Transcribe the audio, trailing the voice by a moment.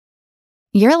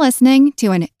You're listening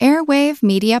to an Airwave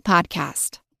Media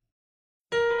Podcast.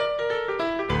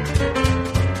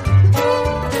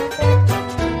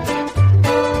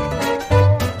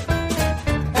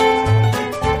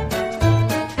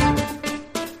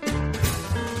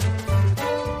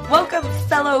 Welcome,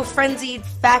 fellow frenzied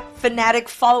fact fanatic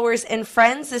followers and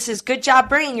friends. This is Good Job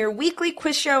Brain, your weekly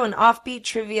quiz show and offbeat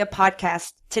trivia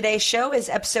podcast. Today's show is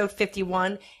episode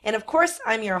 51, and of course,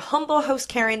 I'm your humble host,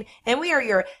 Karen, and we are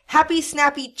your happy,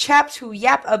 snappy chaps who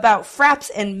yap about fraps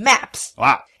and maps.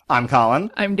 Wow. I'm Colin.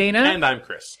 I'm Dana. And I'm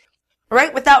Chris. All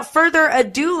right, without further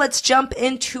ado, let's jump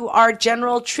into our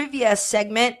general trivia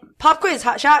segment. Pop quiz,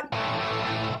 hot shot.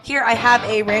 Here I have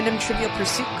a random Trivial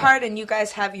Pursuit card, and you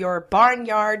guys have your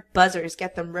barnyard buzzers.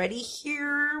 Get them ready.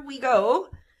 Here we go.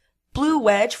 Blue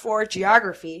wedge for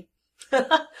geography.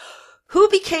 Who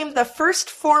became the first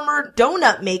former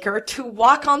donut maker to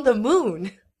walk on the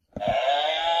moon?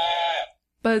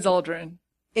 Buzz Aldrin.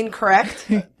 Incorrect.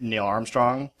 Neil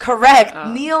Armstrong. Correct.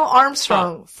 Neil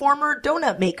Armstrong, former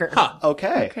donut maker.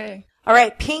 Okay. Okay. All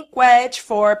right, pink wedge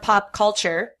for pop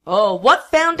culture. Oh,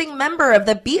 what founding member of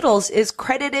the Beatles is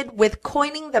credited with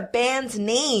coining the band's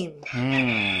name?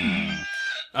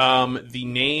 The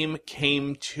name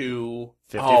came to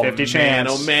 50-50 chance.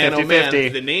 Oh man,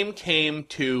 50-50. The name came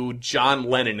to John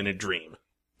Lennon in a dream.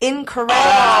 Incorrect.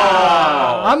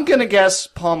 I'm gonna guess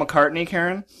Paul McCartney,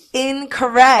 Karen.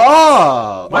 Incorrect.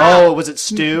 Oh! Wow. Oh, was it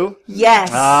Stu? Yes.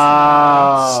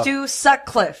 Stu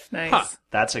Sutcliffe. Nice.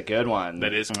 That's a good one.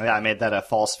 That is. Yeah, I made that a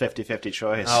false 50-50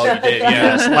 choice. Oh, you did,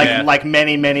 yes. Like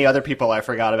many, many other people, I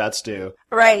forgot about Stu.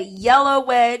 Right, yellow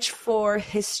wedge for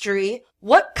history.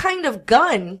 What kind of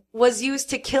gun was used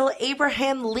to kill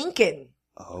Abraham Lincoln?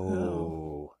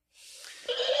 Oh.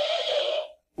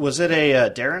 Was it a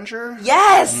Derringer?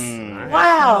 Yes.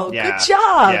 Wow. Yeah. Good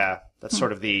job. Yeah. That's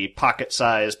sort of the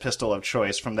pocket-sized pistol of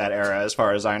choice from that era, as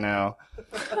far as I know.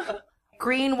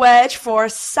 Green wedge for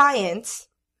science.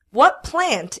 What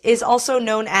plant is also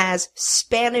known as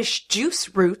Spanish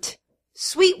juice root,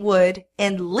 sweetwood,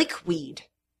 and lickweed?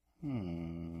 I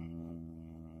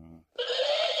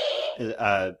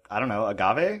don't know,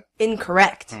 agave?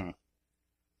 Incorrect.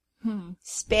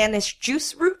 Spanish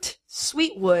juice root,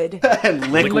 sweetwood.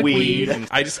 And lickweed. And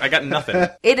I got nothing.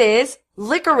 It is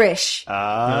licorice.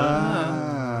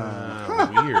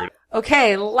 Weird.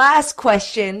 Okay, last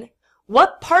question.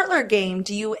 What parlor game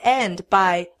do you end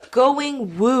by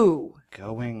going woo?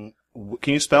 Can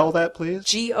you spell that, please?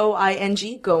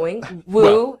 G-O-I-N-G, going,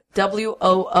 woo,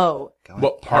 W-O-O.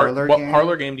 What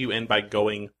parlor game do you end by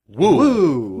going woo?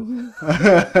 Woo!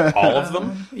 All of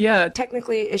them? Yeah.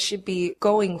 Technically, it should be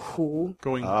going who.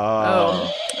 Going.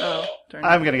 Oh. Darn it.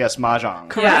 I'm gonna guess mahjong.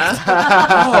 Correct.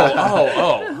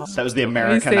 Oh. That was the say it in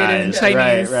Americanized.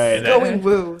 Chinese. Right. Going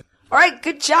woo. All right,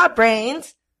 good job,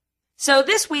 brains. So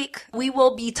this week, we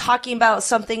will be talking about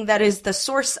something that is the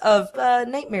source of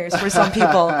nightmares for some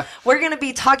people. We're going to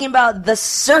be talking about the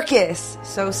circus.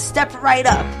 So step right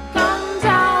up. Come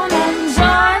down and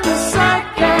join the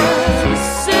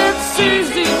circus. It's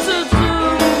easy to do.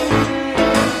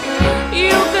 You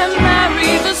can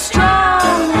marry the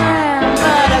strong man,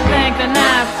 but I think the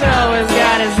knife always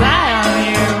got his eye on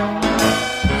you.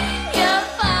 Your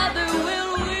father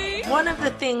will weep. One of the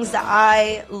things that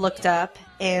I looked up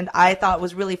and I thought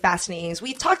was really fascinating is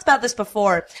we've talked about this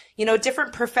before. You know,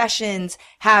 different professions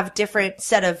have different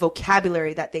set of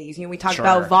vocabulary that they use. You know, we talked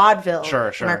about vaudeville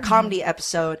in our comedy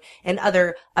episode and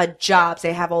other jobs.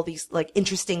 They have all these like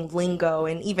interesting lingo,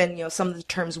 and even, you know, some of the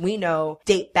terms we know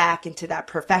date back into that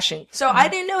profession. So I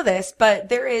didn't know this, but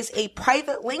there is a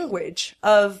private language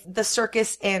of the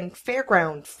circus and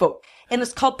fairground folk, and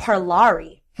it's called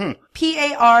Parlari.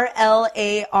 P-A-R-L-A-R-I.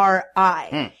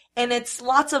 And it's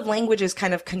lots of languages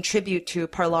kind of contribute to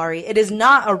Parlari. It is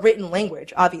not a written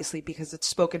language, obviously, because it's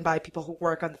spoken by people who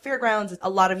work on the fairgrounds. A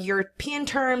lot of European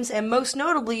terms, and most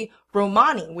notably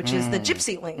Romani, which is the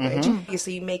gypsy language.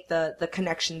 Obviously, you make the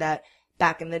connection that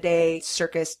back in the day,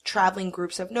 circus traveling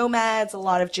groups of nomads, a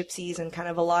lot of gypsies, and kind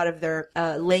of a lot of their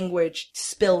language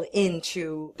spill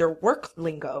into their work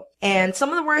lingo. And some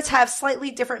of the words have slightly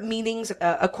different meanings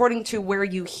according to where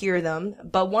you hear them.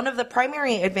 But one of the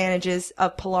primary advantages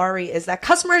of Parlari is that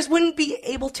customers wouldn't be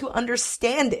able to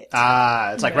understand it.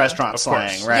 It's like restaurant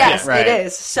slang, right? Yes, right. it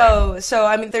is. So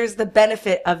I mean, there's the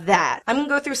benefit of that. I'm going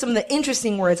to go through some of the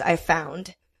interesting words I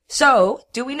found. So,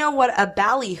 do we know what a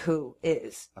ballyhoo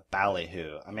is? A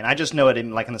ballyhoo. I mean, I just know it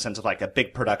in the sense of like a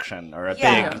big production or a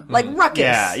big... like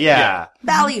ruckus. Yeah.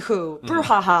 Ballyhoo,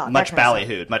 brouhaha. Much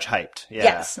ballyhooed, much hyped. Yeah.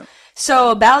 Yes.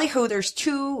 So, ballyhoo, there's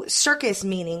two circus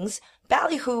meanings.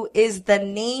 Ballyhoo is the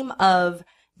name of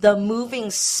the moving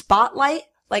spotlight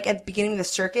like at the beginning of the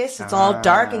circus, it's all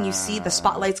dark and you see the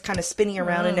spotlights kind of spinning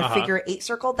around in a figure 8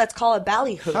 circle. That's called a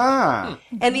ballyhoo.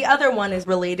 And the other one is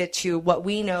related to what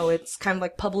we know. It's kind of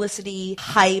like publicity,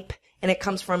 hype, and it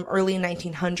comes from early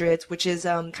 1900s, which is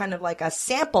kind of like a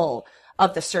sample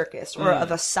of the circus or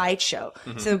of a sideshow.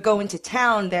 So go into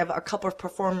town, they have a couple of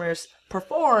performers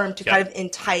perform to kind of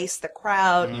entice the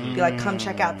crowd, be like, come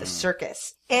check out the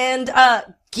circus. And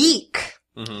geek.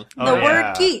 The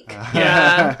word geek.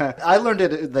 Yeah. I learned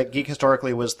that geek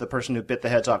historically was the person who bit the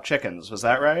heads off chickens. Was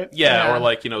that right? Yeah, or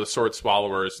like, the sword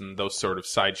swallowers and those sort of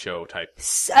sideshow type.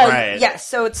 Right. Yes,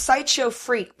 so it's sideshow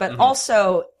freak, but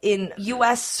also in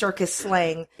U.S. circus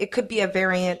slang, it could be a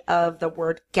variant of the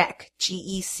word geck,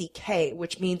 G-E-C-K,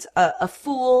 which means a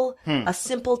fool, a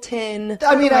simpleton.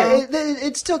 I mean,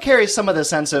 it still carries some of the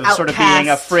sense of sort of being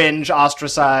a fringe,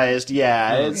 ostracized.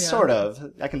 Yeah, it's sort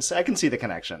of. I can see the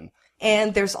connection.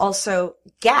 And there's also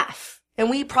gaff. And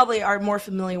we probably are more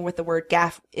familiar with the word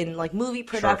gaff in like movie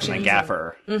productions. Sure, from a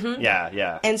gaffer.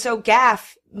 Yeah. And so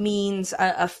gaff means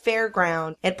a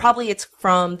fairground. And probably it's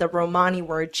from the Romani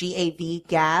word G-A-V,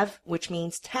 gav, which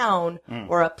means town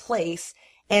or a place.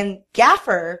 And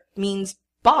gaffer means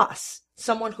boss,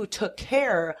 someone who took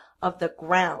care of the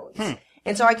grounds.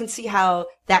 And so I can see how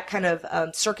that kind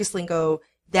of circus lingo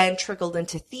then trickled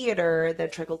into theater, then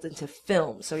trickled into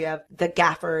film. So you have the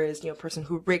gaffer is, person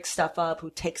who rigs stuff up, who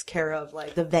takes care of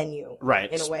like the venue. Right.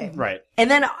 In a way. Right.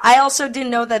 And then I also didn't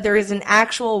know that there is an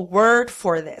actual word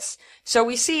for this. So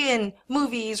we see in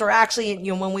movies, or actually,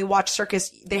 when we watch circus,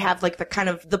 they have like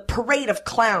the parade of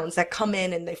clowns that come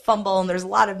in and they fumble, and there's a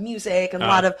lot of music and a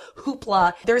lot of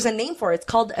hoopla. There's a name for it. It's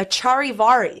called a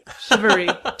charivari. Chivalry.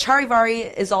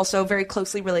 Charivari is also very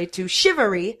closely related to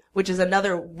chivalry, which is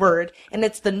another word, and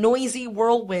it's the noisy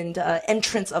whirlwind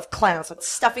entrance of clowns. So it's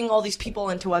stuffing all these people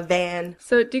into a van.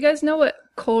 So do you guys know what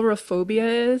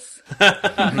coulrophobia is?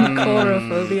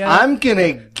 Coulrophobia. I'm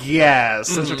gonna guess,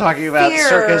 since we're talking about Fear.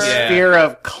 circus, fear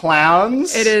of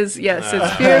clowns. It is, yes,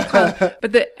 it's fear of clowns.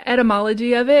 But the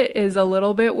etymology of it is a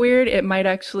little bit weird. It might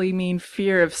actually mean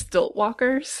fear of stilt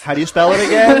walkers. How do you spell it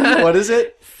again? What is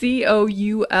it?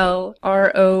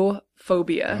 Coulro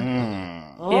phobia.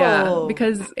 Yeah, Oh.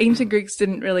 because ancient Greeks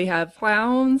didn't really have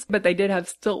clowns, but they did have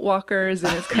stilt walkers,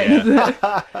 and it's kind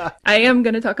of I am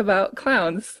going to talk about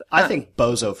clowns. I think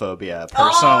bozophobia,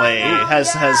 personally,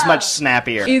 has much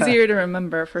snappier. Easier to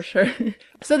remember, for sure.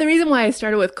 So the reason why I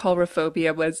started with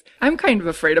coulrophobia was I'm kind of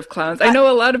afraid of clowns. I know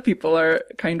a lot of people are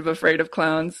kind of afraid of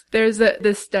clowns. There's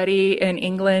this study in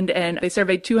England, and they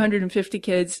surveyed 250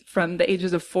 kids from the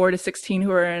ages of 4 to 16 who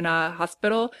were in a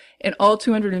hospital, and all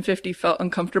 250 felt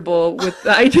uncomfortable with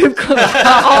the idea of clowns.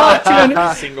 All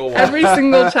 200, Single one. every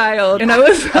single child. And I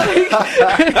was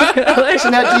like, So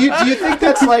now, do you think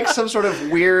that's like some sort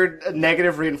of weird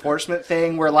negative reinforcement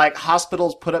thing where like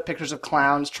hospitals put up pictures of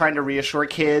clowns trying to reassure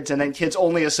kids, and then kids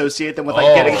only associate them with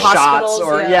like getting shots Hospitals,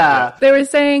 or yeah. they were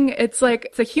saying it's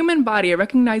a human body, a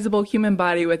recognizable human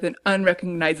body with an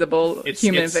unrecognizable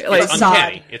human face. Like, It's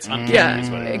uncanny. It's uncanny. yeah, is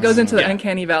what it goes into the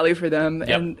uncanny valley for them,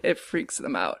 and it freaks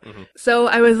them out. So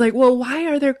I was like, well, why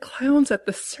are there clowns at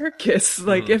the circus?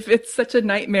 Like, if it's such a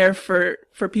nightmare for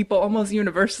people almost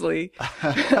universally,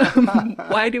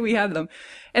 why do we have them?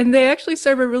 And they actually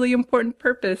serve a really important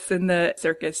purpose in the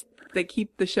circus. They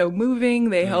keep the show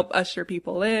moving. They help usher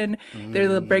people in. There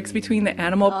are the breaks between the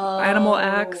animal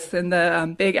acts and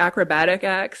the big acrobatic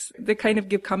acts. They kind of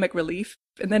give comic relief.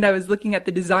 And then I was looking at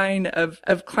the design of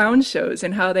clown shows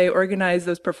and how they organize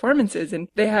those performances. And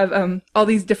they have all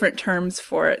these different terms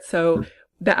for it. So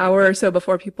the hour or so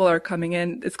before people are coming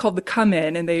in, it's called the come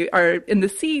in, and they are in the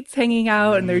seats hanging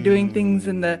out, and they're doing things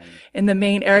in the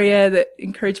main area that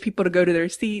encourage people to go to their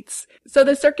seats. So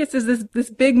the circus is this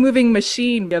big moving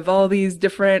machine of all these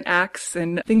different acts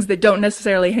and things that don't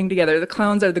necessarily hang together. The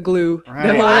clowns are the glue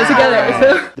that hold it together.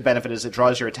 So The benefit is it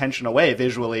draws your attention away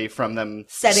visually from them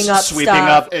Setting up sweeping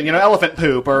stuff. up, elephant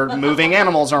poop or moving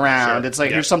animals around. Sure. It's like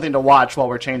Yeah. here's something to watch while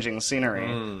we're changing scenery.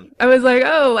 I was like,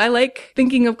 oh, I like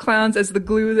thinking of clowns as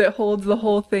the glue that holds the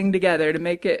whole thing together to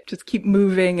make it just keep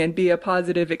moving and be a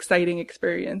positive, exciting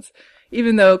experience.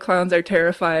 Even though clowns are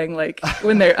terrifying, like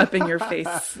when they're up in your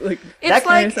face, like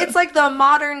It's like the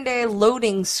modern day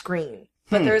loading screen,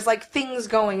 but there's like things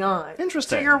going on.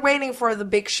 Interesting. So you're waiting for the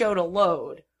big show to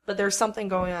load, but there's something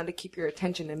going on to keep your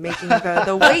attention and making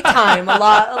the wait time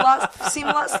seem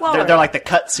a lot slower. They're like the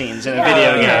cutscenes in a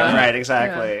video game, right?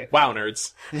 Exactly. Wow,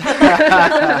 nerds.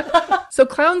 So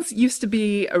clowns used to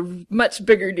be a much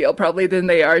bigger deal probably than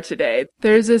they are today.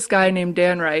 There's this guy named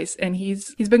Dan Rice, and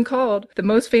he's been called the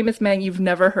most famous man you've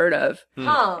never heard of.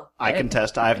 Huh. I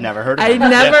contest. I've never heard of I him.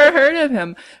 never heard of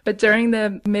him. But during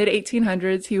the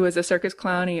mid-1800s, he was a circus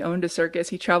clown. He owned a circus.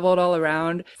 He traveled all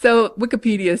around. So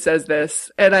Wikipedia says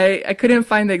this, and I couldn't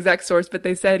find the exact source, but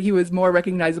they said he was more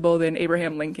recognizable than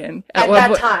Abraham Lincoln. At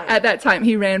that time. At that time.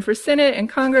 He ran for Senate and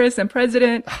Congress and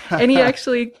president, and he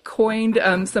actually coined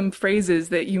some phrases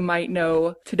that you might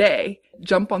know today.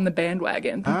 Jump on the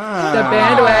bandwagon. The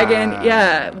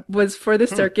bandwagon, was for the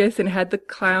circus and had the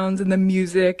clowns and the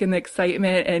music and the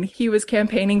excitement. And he was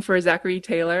campaigning for Zachary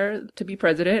Taylor to be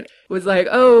president. It was like,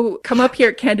 oh, come up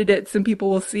here, candidates, and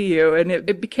people will see you. And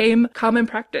it became common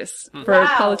practice for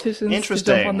politicians to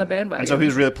jump on the bandwagon. And so he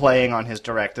was really playing on his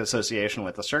direct association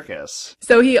with the circus.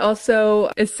 So he also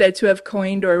is said to have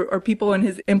coined, or people in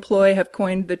his employ have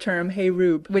coined the term "Hey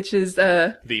Rube," which is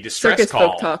the distress circus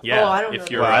call. folk talk. Yeah, I don't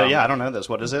know. I don't know this.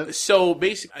 What is it? So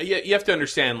basically, you have to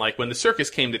understand, like, when the circus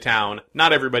came to town,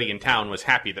 not everybody in town was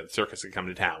happy that the circus had come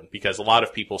to town, because a lot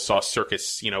of people saw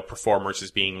circus, performers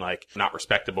as being, like, not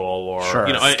respectable, or,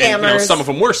 and, some of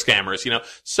them were scammers,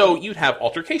 So you'd have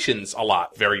altercations a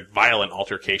lot, very violent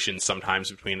altercations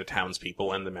sometimes between the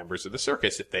townspeople and the members of the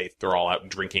circus if they're all out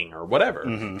drinking or whatever.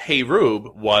 Mm-hmm. Hey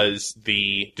Rube was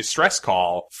the distress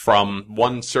call from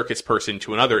one circus person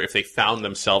to another if they found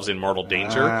themselves in mortal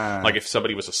danger. Like if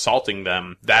somebody was assaulting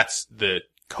them, that's the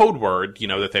code word,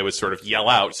 that they would sort of yell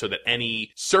out so that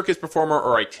any circus performer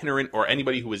or itinerant or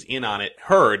anybody who was in on it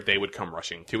heard, they would come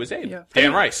rushing to his aid. Yeah.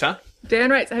 Dan Rice, huh?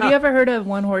 Dan Rice. Have you ever heard of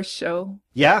One Horse Show?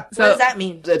 Yeah. So, what does that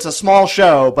mean? It's a small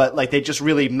show, but like they just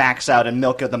really max out and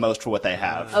milk it the most for what they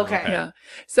have. Okay. Yeah.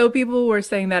 So people were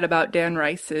saying that about Dan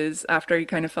Rice's after he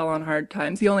kind of fell on hard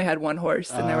times. He only had one horse,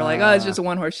 and they were like, "Oh, it's just a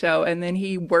one horse show." And then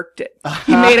he worked it.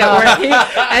 He made it work.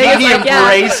 He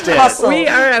embraced it. We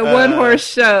are a one horse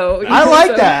show. I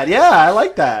like that. Yeah, I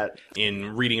like that.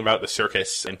 In reading about the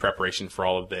circus in preparation for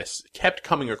all of this, kept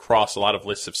coming across a lot of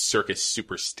lists of circus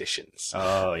superstitions.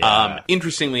 Oh, yeah.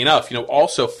 Interestingly enough,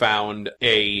 also found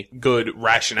a good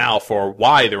rationale for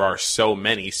why there are so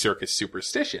many circus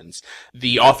superstitions.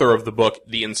 The author of the book,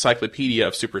 The Encyclopedia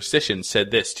of Superstition,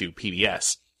 said this to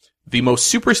PBS. The most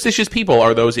superstitious people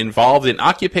are those involved in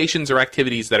occupations or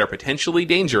activities that are potentially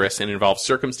dangerous and involve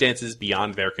circumstances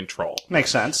beyond their control.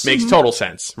 Makes sense. Makes total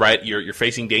sense, right? You're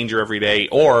facing danger every day,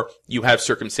 or you have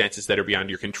circumstances that are beyond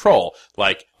your control.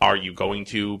 Like, are you going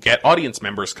to get audience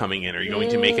members coming in? Are you going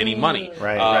to make any money?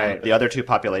 Right. The other two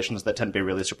populations that tend to be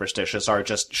really superstitious are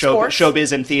just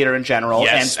showbiz and theater in general,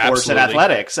 and sports and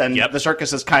athletics. And the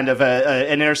circus is kind of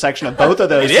an intersection of both of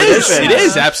those. It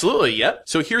is, absolutely, yep.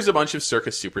 So here's a bunch of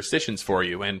circus superstitions for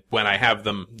you, and when I have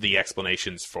them, the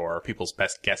explanations for people's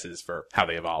best guesses for how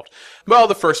they evolved. Well,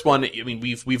 the first one, I mean,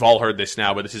 we've all heard this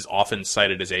now, but this is often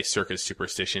cited as a circus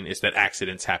superstition, is that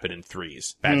accidents happen in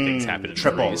threes. Bad things happen in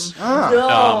triples. threes.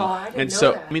 I didn't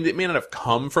know that. I mean, it may not have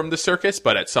come from the circus,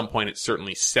 but at some point it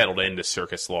certainly settled into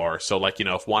circus lore. So, like,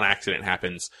 if one accident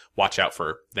happens, watch out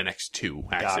for the next two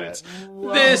accidents.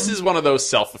 This is one of those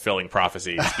self-fulfilling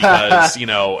prophecies, because,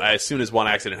 as soon as one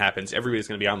accident happens, everybody's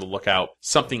going to be on the lookout.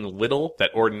 Something little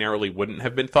that ordinarily wouldn't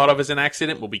have been thought of as an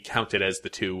accident will be counted as the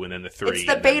two and then the three.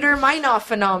 It's the Bader-Meinhof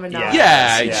phenomenon.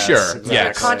 Yes, sure. Exactly.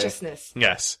 Yes. Consciousness.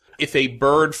 Yes. If a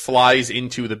bird flies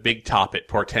into the big top, it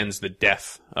portends the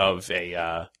death of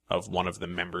one of the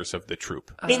members of the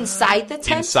troupe. Inside the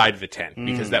tent? Inside the tent,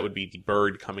 because that would be the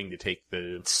bird coming to take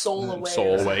the soul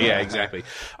away. Yeah, exactly.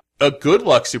 A good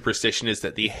luck superstition is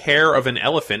that the hair of an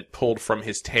elephant pulled from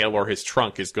his tail or his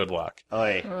trunk is good luck.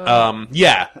 Oy.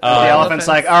 Yeah. The elephant's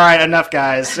like, all right, enough,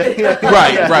 guys.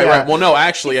 Right. Well, no,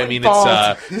 actually, I mean,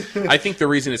 it's, I think the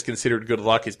reason it's considered good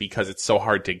luck is because it's so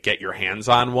hard to get your hands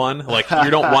on one. Like, you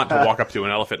don't want to walk up to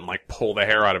an elephant and, like, pull the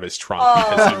hair out of his trunk,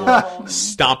 because he will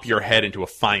stomp your head into a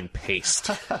fine paste.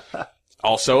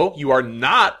 Also, you are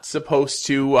not supposed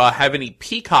to have any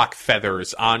peacock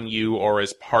feathers on you or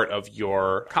as part of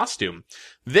your costume.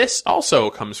 This also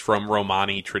comes from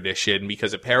Romani tradition,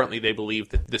 because apparently they believe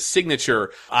that the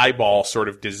signature eyeball sort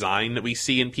of design that we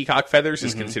see in peacock feathers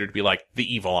is considered to be like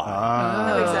the evil eye.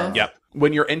 That makes sense. Yep.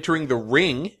 When you're entering the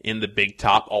ring in the big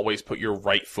top, always put your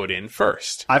right foot in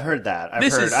first. I've heard that.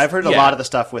 I've heard a lot of the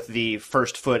stuff with the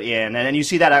first foot in, and you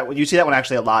see that one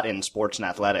actually a lot in sports and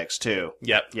athletics too.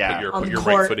 Yep. Yeah. Put your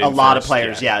right foot in. A lot first. of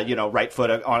players, right foot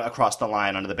across the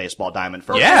line onto the baseball diamond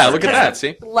first. Yeah, look at that.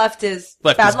 See, Left is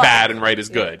bad and right is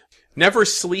good. Never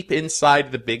sleep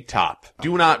inside the big top.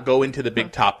 Do not go into the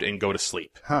big top and go to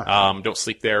sleep. Don't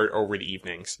sleep there over the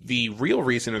evenings. The real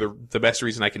reason, or the best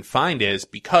reason I can find, is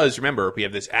because, remember, we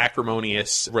have this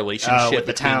acrimonious relationship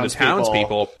between the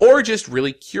townspeople, or just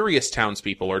really curious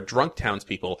townspeople, or drunk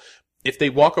townspeople. If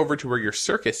they walk over to where your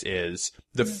circus is,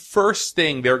 the first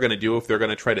thing they're going to do if they're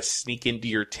going to try to sneak into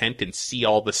your tent and see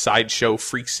all the sideshow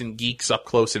freaks and geeks up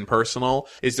close and personal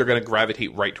is they're going to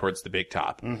gravitate right towards the big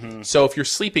top. So if you're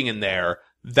sleeping in there,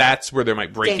 that's where they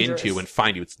might break into and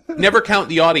find you. Never count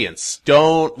the audience.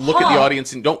 Don't look at the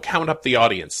audience and don't count up the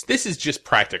audience. This is just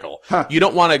practical. You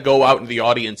don't want to go out into the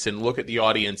audience and look at the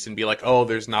audience and be like, oh,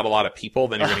 there's not a lot of people.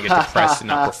 Then you're going to get depressed and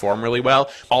not perform really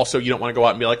well. Also, you don't want to go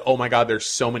out and be like, oh my God, there's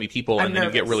so many people. And then you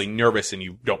get really nervous and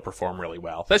you don't perform really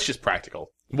well. That's just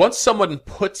practical. Once someone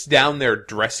puts down their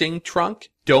dressing trunk,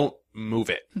 don't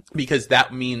move it, because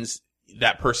that means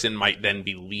that person might then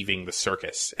be leaving the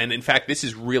circus. And in fact, this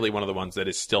is really one of the ones that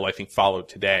is still, I think, followed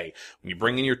today. When you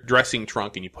bring in your dressing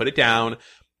trunk and you put it down,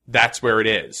 that's where it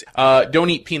is. Don't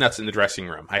eat peanuts in the dressing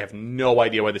room. I have no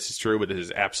idea why this is true, but this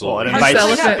is absolutely it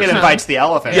invites the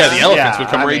elephants. Yeah, the elephants would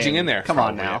come raging in there. Come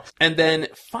on now. And then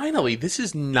finally, this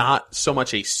is not so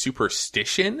much a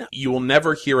superstition. You will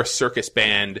never hear a circus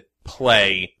band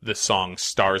play the song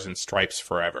Stars and Stripes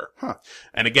Forever.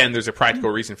 And again, there's a practical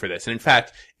reason for this. And in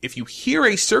fact, if you hear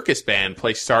a circus band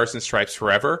play Stars and Stripes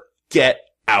Forever, get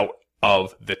out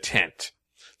of the tent.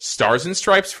 Stars and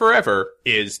Stripes Forever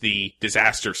is the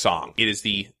disaster song. It is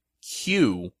the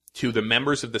cue to the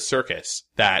members of the circus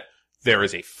that there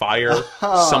is a fire,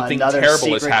 something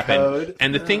terrible has happened. Code.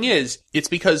 And the thing is, it's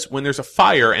because when there's a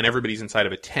fire and everybody's inside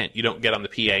of a tent, you don't get on the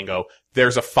PA and go,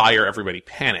 there's a fire, everybody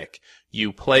panic.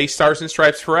 You play Stars and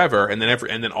Stripes Forever, and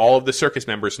then all of the circus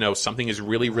members know something is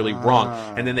really, really wrong,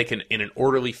 and then they can, in an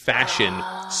orderly fashion,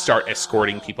 start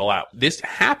escorting people out. This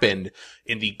happened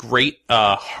in the great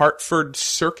Hartford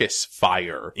Circus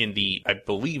fire in I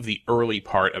believe, the early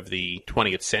part of the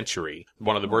 20th century.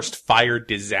 One of the worst fire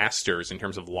disasters in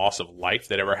terms of loss of life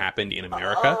that ever happened in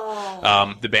America.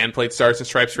 The band played Stars and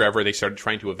Stripes Forever. They started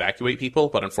trying to evacuate people,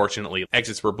 but unfortunately,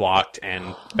 exits were blocked,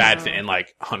 and and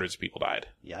like hundreds of people died.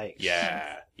 Yikes. Yeah.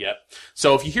 Yep.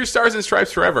 So if you hear Stars and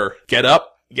Stripes Forever, get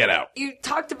up, get out. You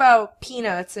talked about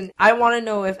peanuts, and I want to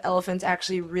know if elephants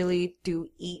actually really do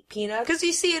eat peanuts. Because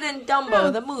you see it in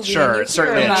Dumbo, the movie. Sure, it's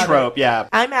certainly a trope, yeah.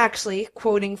 I'm actually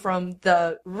quoting from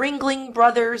the Ringling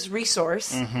Brothers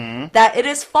resource that it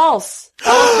is false.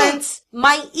 Elephants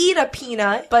might eat a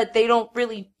peanut, but they don't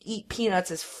really eat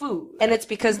peanuts as food. And it's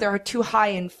because they're too high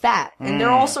in fat. And they're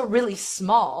also really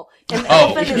small. And the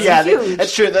elephant is huge.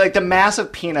 That's true. Like the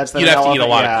massive peanuts. You'd have to eat a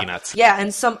lot of peanuts. Yeah,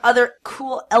 and some other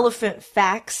cool elephant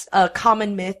facts. A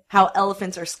common myth, how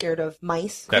elephants are scared of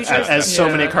mice. As so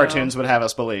many cartoons would have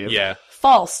us believe. Yeah.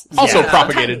 False. Also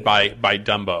propagated by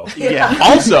Dumbo. Yeah.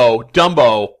 Also,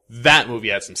 Dumbo, that movie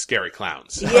had some scary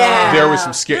clowns. Yeah. There was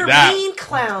some scary... They're mean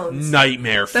clowns.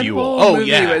 Nightmare fuel. That whole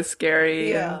movie was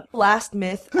scary. Yeah. Last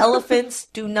myth, elephants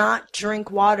do not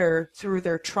drink water through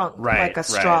their trunk like a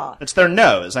straw. It's their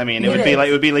nose. I mean, it would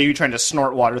be like you trying to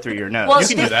snort water through your nose. Well, you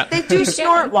can do that. They do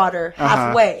snort water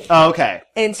halfway. Oh, okay.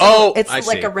 And so it's I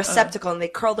like see. a receptacle, and they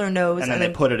curl their nose. And then they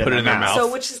put it in their mouth.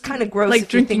 So, which is kind of gross. Like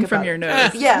if you drinking think from about your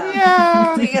nose.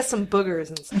 Yeah. So you get some boogers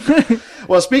and stuff.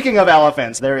 Well, speaking of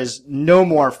elephants, there is no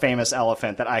more famous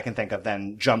elephant that I can think of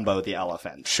than Jumbo the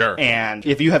elephant. Sure. And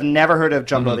if you have never heard of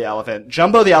Jumbo the elephant,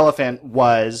 Jumbo the elephant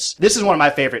this is one of my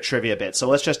favorite trivia bits, so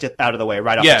let's just get out of the way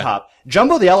right off the top.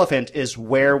 Jumbo the elephant is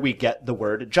where we get the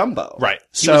word jumbo. Right.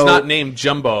 He was not named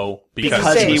Jumbo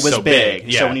because he was so big.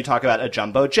 Yeah. So when you talk about a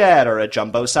jumbo jet or a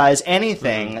jumbo size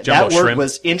anything, that word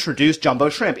was introduced, jumbo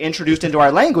shrimp, introduced into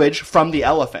our language from the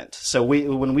elephant. So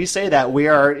when we say that, we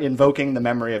are invoking the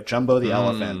memory of Jumbo the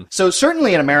elephant. So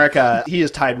certainly in America, he is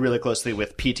tied really closely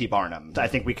with P.T. Barnum. I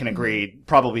think we can agree,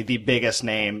 probably the biggest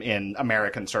name in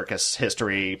American circus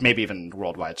history, maybe even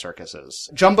worldwide circuses.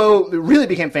 Jumbo really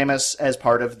became famous as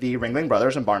part of the Ringling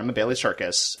Brothers and Barnum and Bailey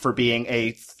Circus for being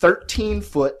a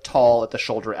 13-foot tall at the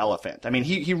shoulder elephant. I mean,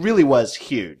 he really was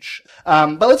huge.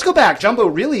 But let's go back. Jumbo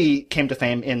really came to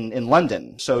fame in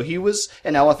London. So he was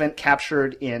an elephant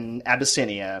captured in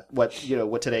Abyssinia, what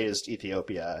today is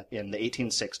Ethiopia, in the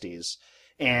 1860s.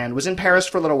 and was in Paris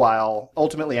for a little while,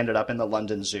 ultimately ended up in the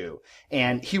London Zoo.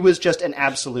 And he was just an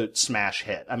absolute smash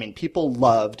hit. I mean, people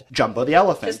loved Jumbo the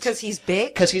elephant. Just because he's big?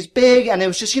 Because he's big, and it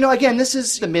was just, again, this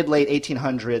is the mid-late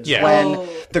 1800s when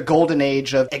the golden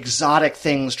age of exotic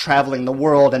things traveling the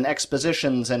world and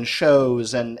expositions and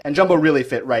shows, and Jumbo really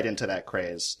fit right into that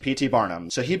craze. P.T. Barnum.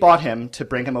 So he bought him to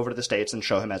bring him over to the States and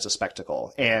show him as a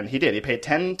spectacle. And he did. He paid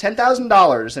 $10,000 in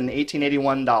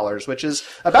 1881 dollars, which is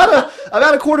about a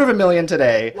 $250,000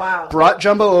 today. Wow. Brought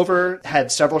Jumbo over,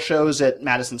 had several shows at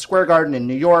Madison Square Garden in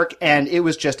New York, and it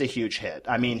was just a huge hit.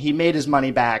 I mean, he made his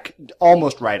money back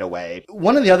almost right away.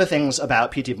 One of the other things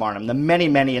about P.T. Barnum, the many,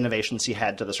 many innovations he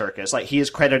had to the circus, like he is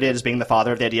credited as being the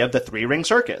father of the idea of the three-ring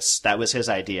circus. That was his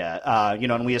idea.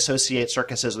 And we associate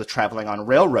circuses with traveling on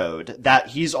railroad. That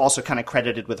he's also kind of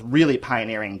credited with really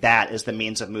pioneering that as the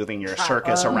means of moving your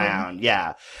circus around.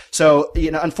 Yeah. So,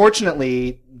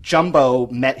 unfortunately, Jumbo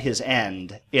met his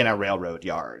end in a railroad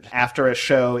yard. After a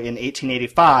show in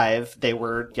 1885, they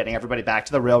were getting everybody back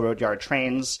to the railroad yard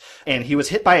trains, and he was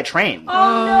hit by a train.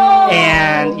 Oh, no!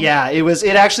 And yeah,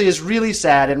 it actually is really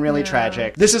sad and really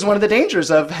tragic. This is one of the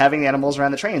dangers of having animals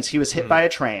around the trains. He was hit by a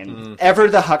train. Ever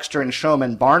the huckster and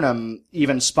showman, Barnum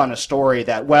even spun a story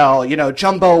that,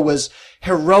 Jumbo was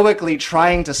heroically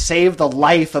trying to save the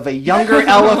life of a younger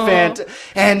elephant,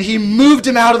 and he moved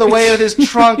him out of the way with his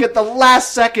trunk at the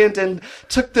last second and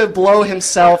took the blow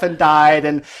himself and died,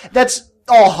 and that's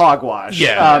all hogwash.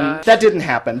 Yeah. That didn't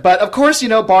happen. But of course,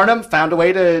 Barnum found a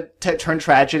way to turn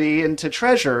tragedy into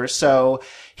treasure, so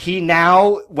he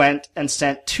now went and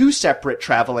sent two separate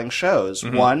traveling shows,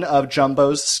 one of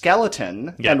Jumbo's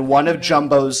skeleton and one of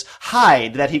Jumbo's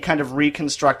hide that he kind of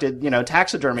reconstructed,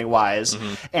 taxidermy-wise.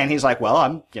 And he's like, well,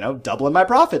 I'm, doubling my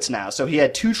profits now. So he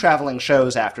had two traveling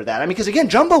shows after that. I mean, because again,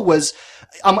 Jumbo was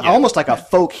almost like a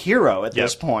folk hero at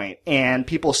this point, and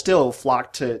people still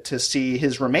flocked to see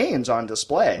his remains on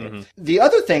display. The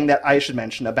other thing that I should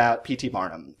mention about P.T.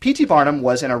 Barnum. P.T. Barnum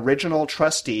was an original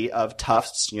trustee of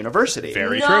Tufts University.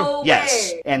 Very true.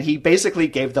 Yes. And he basically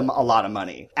gave them a lot of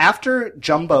money. After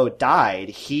Jumbo died,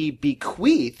 he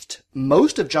bequeathed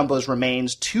most of Jumbo's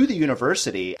remains to the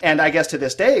university. And I guess to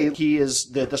this day, he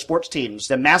is the sports teams,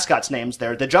 the mascots' names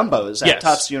there, the Jumbos at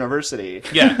Tufts University.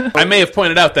 Yeah. I may have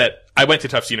pointed out that I went to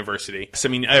Tufts University. So,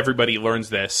 everybody learns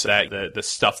this, that the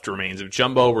stuffed remains of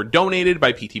Jumbo were donated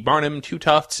by P.T. Barnum to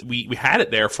Tufts. We had it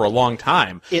there for a long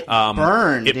time. It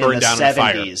burned in the down 70s. in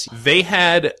fire. They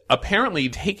had apparently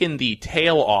taken the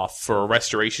tail off for a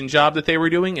restoration job that they were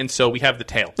doing, and so we have the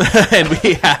tail. And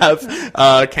we have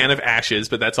a can of ashes,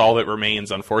 but that's all that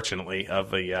remains, unfortunately,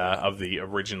 of the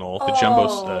original, the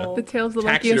Jumbo, the tail's the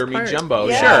taxidermy part. Jumbo.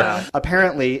 Yeah. Sure.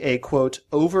 Apparently, a, quote,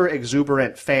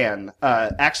 over-exuberant fan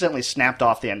accidentally snapped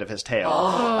off the end of his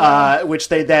tail, which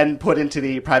they then put into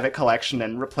the private collection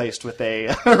and replaced with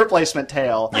a replacement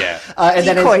tail. Yeah. And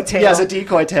decoy tail. Yes, a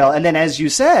decoy tail. And then, as you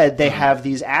said, they have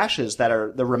these ashes that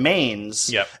are the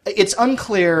remains. Yep. It's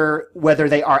unclear whether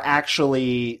they are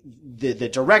actually the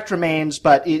direct remains,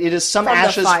 but it is some From the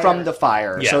ashes fire. from the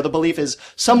fire. Yeah. So the belief is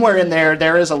somewhere in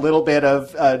there is a little bit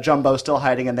of Jumbo still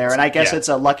hiding in there. And I guess it's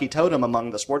a lucky totem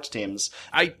among the sports teams.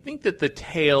 I think that the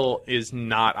tail is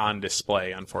not on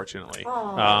display, unfortunately.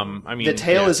 The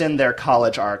tail is in their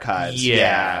college archives.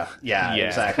 Yeah. Yeah, Yeah.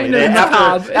 exactly. Kind of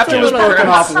macabre. After it was broken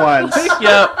off once.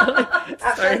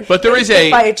 Yeah. But there is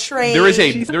by a train.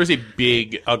 there is a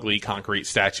big ugly concrete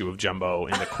statue of Jumbo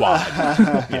in the quad.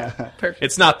 Perfect.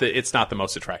 It's not the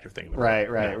most attractive thing in the world.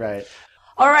 Right.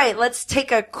 All right, let's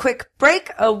take a quick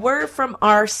break. A word from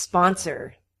our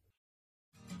sponsor.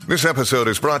 This episode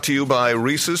is brought to you by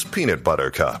Reese's Peanut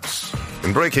Butter Cups.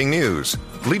 In breaking news,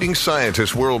 leading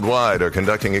scientists worldwide are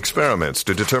conducting experiments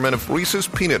to determine if Reese's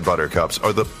Peanut Butter Cups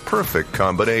are the perfect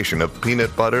combination of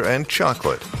peanut butter and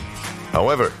chocolate.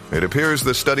 However, it appears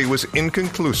the study was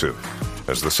inconclusive,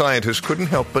 as the scientists couldn't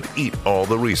help but eat all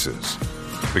the Reese's.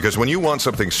 Because when you want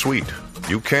something sweet,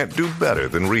 you can't do better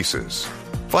than Reese's.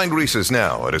 Find Reese's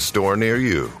now at a store near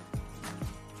you.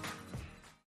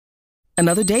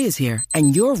 Another day is here,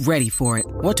 and you're ready for it.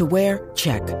 What to wear?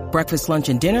 Check. Breakfast, lunch,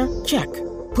 and dinner? Check.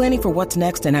 Planning for what's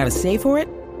next and how to save for it?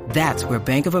 That's where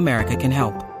Bank of America can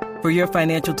help. For your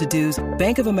financial to-dos,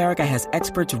 Bank of America has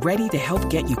experts ready to help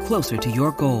get you closer to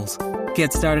your goals.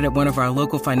 Get started at one of our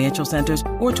local financial centers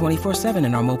or 24/7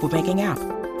 in our mobile banking app.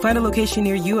 Find a location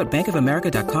near you at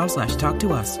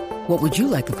bankofamerica.com/talktous. What would you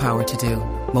like the power to do?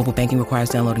 Mobile banking requires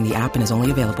downloading the app and is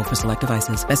only available for select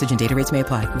devices. Message and data rates may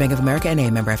apply. Bank of America N.A.,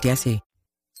 member FDIC.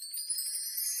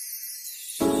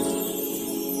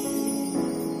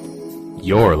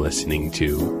 You're listening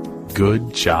to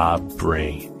Good Job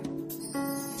Brain.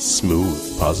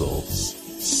 Smooth puzzles,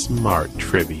 smart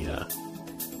trivia,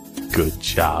 Good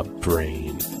job,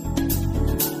 brain.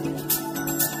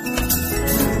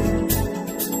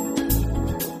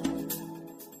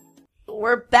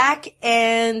 We're back,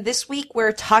 and this week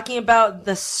we're talking about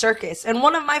the circus. And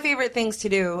one of my favorite things to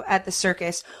do at the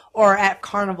circus or at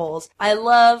carnivals, I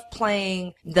love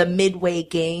playing the midway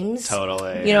games.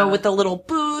 Totally. You know, with the little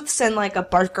booths and like a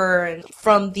barker, and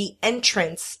from the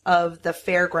entrance of the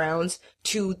fairgrounds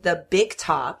to the big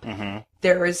top.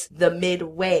 There is the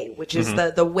midway, which is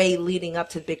the way leading up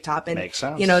to the big top. And, makes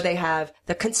sense. You know, they have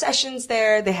the concessions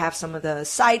there, they have some of the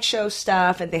sideshow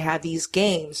stuff, and they have these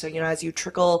games. So, you know, as you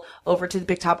trickle over to the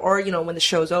big top, or, you know, when the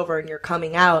show's over and you're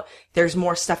coming out, there's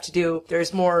more stuff to do.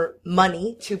 There's more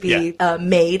money to be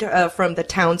made from the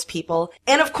townspeople.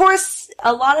 And of course,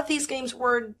 a lot of these games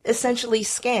were essentially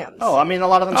scams. Oh, I mean, a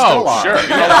lot of them still are. Sure.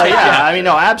 Yeah, I mean,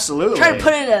 no, absolutely. Try to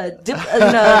put it in a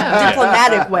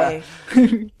diplomatic way.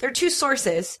 There are two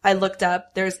sources I looked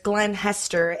up. There's Glenn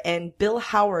Hester and Bill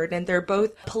Howard, and they're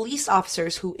both police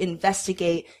officers who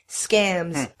investigate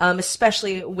scams,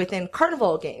 especially within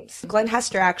carnival games. Glenn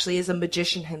Hester actually is a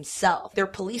magician himself. They're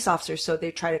police officers, so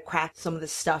they try to crack some of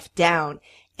this stuff down.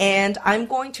 And I'm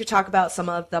going to talk about some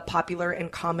of the popular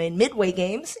and common midway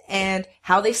games and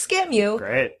how they scam you.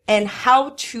 Great. And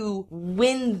how to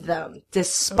win them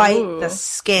despite the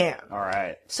scam. All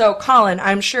right. So, Colin,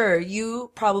 I'm sure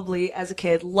you probably, as a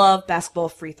kid, loved basketball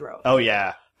free throw. Oh,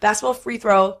 yeah. Basketball free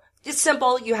throw, it's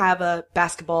simple. You have a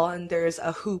basketball and there's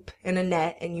a hoop and a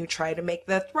net and you try to make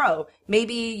the throw.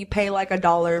 Maybe you pay like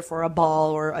 $1 for a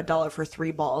ball or $1 for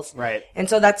 3 balls. Right. And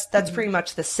so that's pretty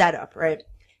much the setup, right?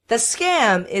 The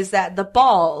scam is that the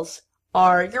balls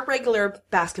are your regular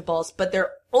basketballs, but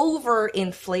they're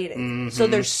overinflated. So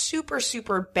they're super,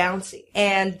 super bouncy.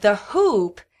 And the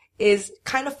hoop is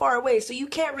kind of far away, so you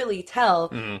can't really tell.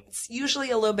 It's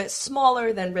usually a little bit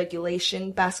smaller than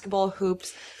regulation basketball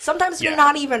hoops. Sometimes they're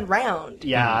not even round.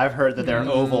 Yeah, I've heard that they're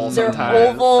oval They're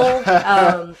sometimes.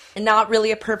 oval, and not really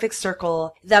a perfect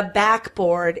circle. The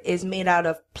backboard is made out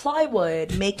of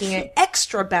plywood, making it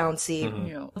extra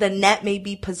bouncy. The net may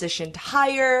be positioned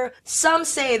higher. Some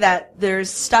say that there's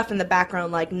stuff in the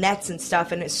background like nets and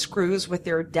stuff, and it screws with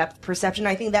your depth perception.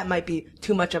 I think that might be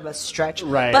too much of a stretch.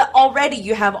 Right. But already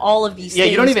you have all of these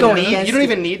things you don't against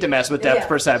even need to mess with depth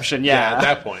perception. Yeah. At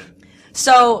that point.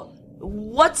 So,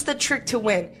 what's the trick to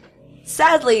win?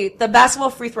 Sadly, the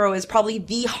basketball free throw is probably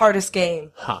the hardest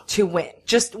game to win.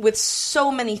 Just with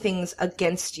so many things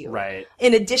against you. Right.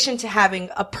 In addition to having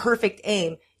a perfect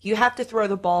aim, you have to throw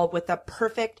the ball with a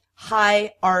perfect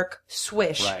high arc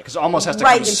swish. Right, because it almost has to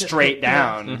come straight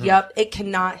down. Yep, it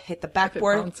cannot hit the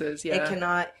backboard. If it bounces, It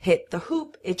cannot hit the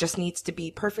hoop. It just needs to be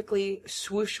perfectly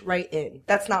swoosh right in.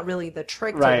 That's not really the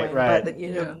trick to win, but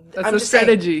you know, that's I'm the just saying.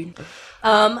 strategy.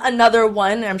 Another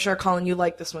one, I'm sure, Colin, you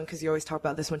like this one because you always talk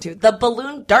about this one too. The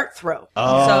balloon dart throw.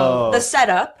 Oh. So the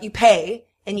setup, you pay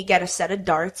and you get a set of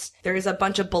darts. There's a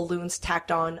bunch of balloons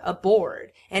tacked on a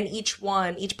board. And each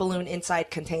balloon inside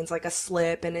contains like a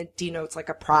slip and it denotes like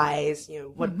a prize, you know,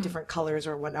 what different colors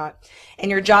or whatnot.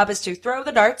 And your job is to throw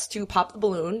the darts to pop the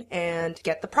balloon and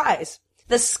get the prize.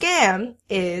 The scam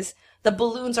is the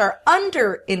balloons are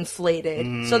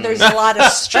underinflated, so there's a lot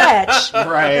of stretch,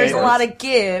 there's a lot of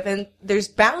give, and there's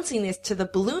bounciness to the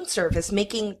balloon surface,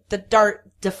 making the dart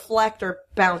deflect or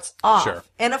bounce off. Sure.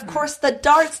 And of course, the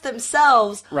darts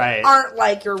themselves aren't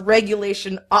like your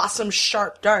regulation awesome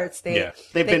sharp darts. They've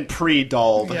been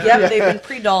pre-dulled. Yep, they've been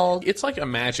pre-dulled. It's like a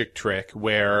magic trick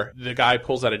where the guy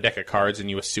pulls out a deck of cards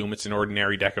and you assume it's an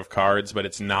ordinary deck of cards, but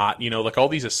it's not. You know, like all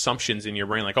these assumptions in your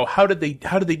brain, like, oh, how did they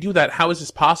do that? How is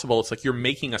this possible? It's like you're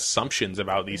making assumptions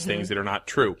about these things that are not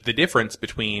true. The difference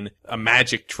between a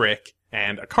magic trick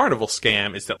and a carnival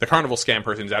scam is that the carnival scam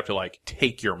person is out to, like,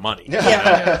 take your money.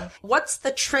 Yeah. What's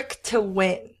the trick to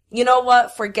win? You know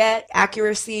what? Forget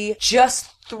accuracy.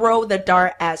 Just throw the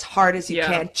dart as hard as you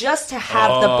can. Just to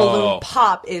have the balloon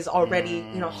pop is already,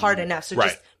 hard enough. So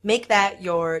just make that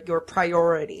your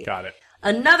priority. Got it.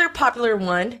 Another popular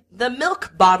one, the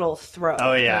milk bottle throw.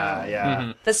 Oh,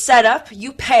 yeah. The setup,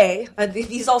 you pay.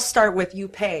 These all start with you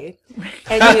pay.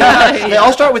 And they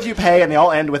all start with you pay, and they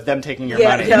all end with them taking your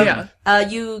money.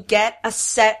 You get a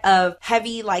set of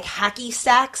heavy, like, hacky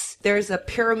sacks. There's a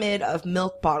pyramid of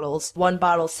milk bottles, one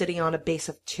bottle sitting on a base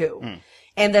of 2.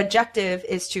 And the objective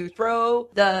is to throw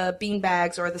the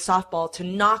beanbags or the softball to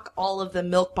knock all of the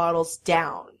milk bottles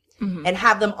down. And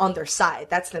have them on their side.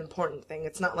 That's the important thing.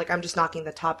 It's not like I'm just knocking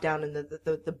the top down and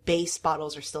the base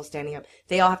bottles are still standing up.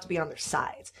 They all have to be on their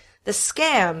sides. The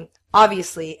scam,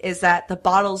 obviously, is that the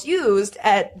bottles used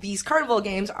at these carnival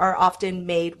games are often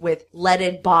made with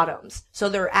leaded bottoms. So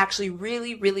they're actually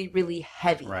really, really, really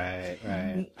heavy.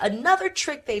 Right. Another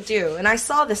trick they do, and I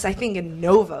saw this, I think, in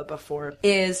Nova before,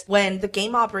 is when the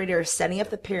game operator is setting up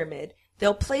the pyramid,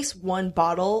 they'll place one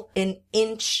bottle an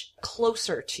inch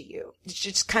closer to you. It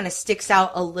just kind of sticks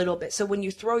out a little bit. So when you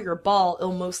throw your ball,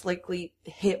 it'll most likely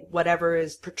hit whatever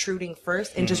is protruding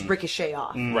first and just ricochet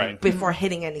off before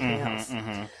hitting anything else.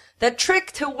 The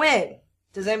trick to win.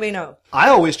 Does anybody know? I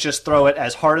always just throw it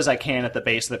as hard as I can at the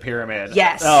base of the pyramid.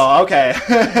 Yes. Oh,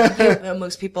 okay.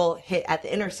 Most people hit at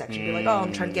the intersection. Be like, oh,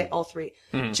 I'm trying to get all three.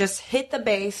 Just hit the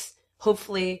base.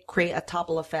 Hopefully create a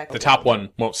topple effect. The top one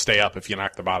won't stay up if you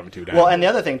knock the bottom two down. Well, and the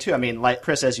other thing, too, I mean, like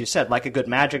Chris, as you said, like a good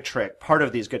magic trick, part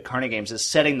of these good carny games is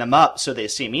setting them up so they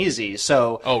seem easy.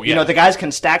 So, you know, the guys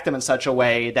can stack them in such a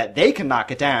way that they can knock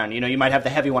it down. You know, you might have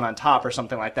the heavy one on top or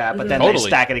something like that, but then they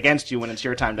stack it against you when it's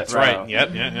your time to throw. That's right.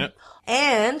 Yep.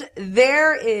 And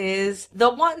there is the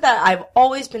one that I've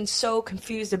always been so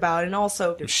confused about, and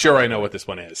also... I'm sure I know what this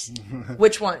one is.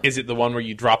 Which one? Is it the one where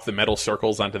you drop the metal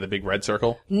circles onto the big red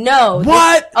circle? No.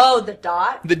 What? The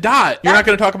dot? The dot. You're not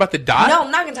going to talk about the dot? No,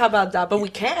 I'm not going to talk about dot, but we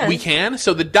can. We can?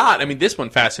 So the dot, I mean, this one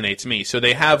fascinates me. So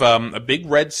they have a big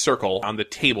red circle on the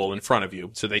table in front of you.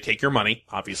 So they take your money,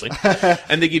 obviously,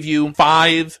 and they give you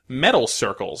 5 metal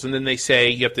circles. And then they say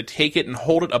you have to take it and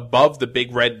hold it above the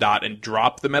big red dot and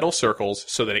drop the metal circles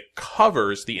so that it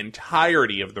covers the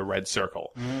entirety of the red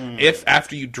circle. If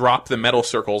after you drop the metal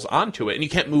circles onto it, and you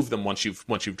can't move them once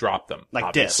you've dropped them, like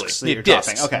obviously. Discs. That you're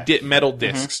dropping. Okay. Metal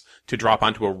discs to drop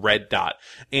onto a red dot.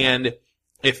 And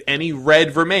if any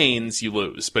red remains, you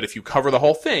lose. But if you cover the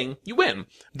whole thing, you win.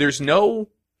 There's no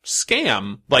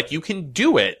scam. Like, you can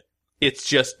do it. It's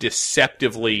just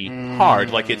deceptively hard.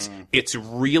 Like, it's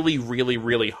really, really,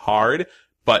 really hard.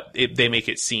 But they make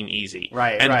it seem easy.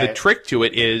 Right. And the trick to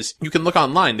it is you can look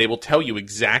online. They will tell you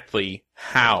exactly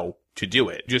how to do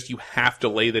it. Just you have to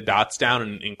lay the dots down in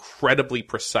an incredibly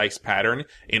precise pattern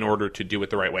in order to do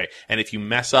it the right way. And if you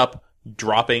mess up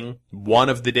dropping one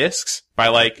of the discs by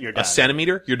like a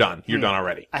centimeter, you're done. You're done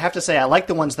already. I have to say, I like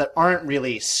the ones that aren't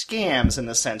really scams in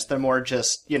the sense. They're more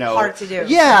just, you know... hard to do.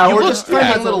 Yeah, or just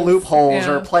finding little loopholes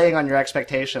or playing on your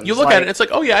expectations. You look at it and it's like,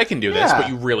 oh yeah, I can do this, but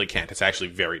you really can't. It's actually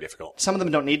very difficult. Some of them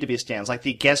don't need to be scams, like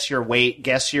the guess your weight,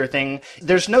 guess your thing.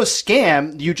 There's no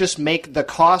scam. You just make the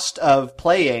cost of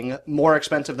playing more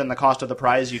expensive than the cost of the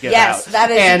prize you get out. Yes,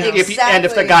 that is and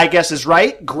if the guy guesses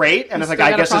right, great. And if the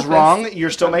guy guesses wrong,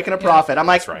 you're still making a profit. I'm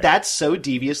like, that's so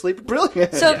deviously brilliant.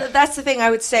 So that's the thing I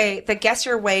would say, the guess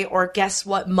your way or guess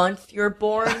what month you're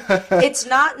born, it's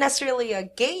not necessarily a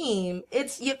game.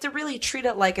 You have to really treat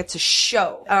it like it's a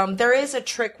show. There is a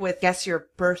trick with guess your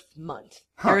birth month.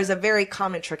 There is a very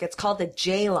common trick. It's called the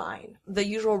J line. The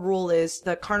usual rule is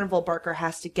the carnival barker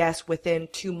has to guess within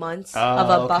 2 months of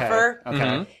a buffer.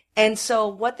 Okay. And so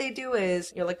what they do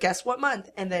is, you're like, guess what month?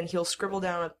 And then he'll scribble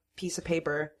down a piece of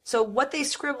paper. So what they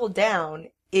scribble down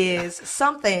is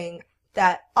something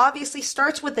that obviously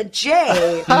starts with a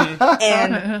J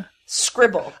and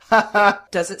scribble.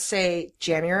 Does it say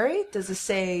January? Does it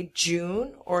say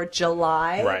June or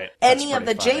July? Right. Any of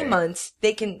the J months,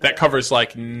 they can... That covers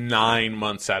like 9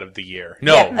 months out of the year.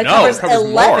 No, it covers it covers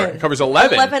 11. more. It covers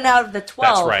 11. 11 out of the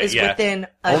 12 is within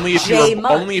a J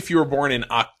month. Only if you were born in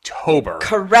October.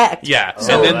 Correct. Yeah.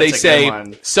 And then they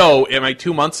say, so am I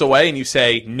 2 months away? And you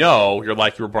say, no, you're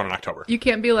like, you were born in October. You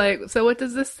can't be like, so what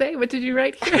does this say? What did you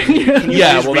write here? Can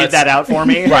you read that out for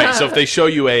me? Right. So if they show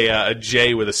you a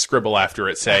J with a scribble after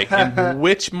it, say, and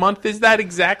which month is that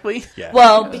exactly? Yeah.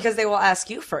 Well, because they will ask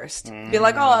you first. Be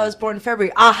like, oh, I was born in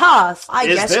February. Aha! I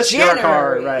Is guess this January. your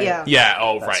card? Right. Yeah. Yeah.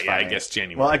 Oh, That's right. Yeah. I funny. guess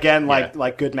January. Well, again,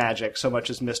 like good magic, so much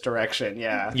as misdirection.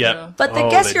 Yeah. Yep. But the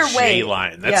guess the your way.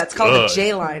 J-line. That's yeah, it's called good. the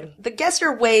J line. The guess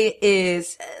your way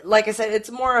is, like I said,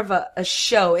 it's more of a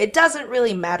show. It doesn't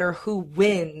really matter who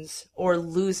wins or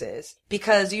loses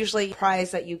because usually the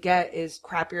prize that you get is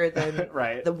crappier than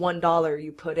the $1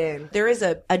 you put in. There is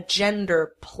a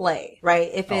gender play, right?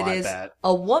 If it is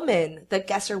a woman, the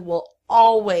guesser will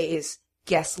always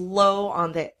guess low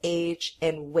on the age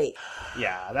and weight.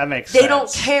 Yeah, that makes sense. They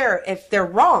don't care if they're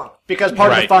wrong. Because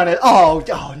part of the fun is, I don't,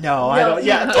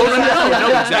 yeah.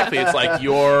 No, exactly. It's like,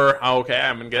 okay,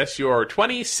 I'm going to guess you're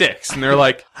 26. And they're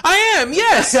like, I am,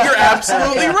 yes, you're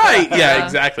absolutely right. Yeah,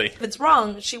 exactly. If it's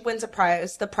wrong, she wins a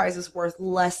prize. The prize is worth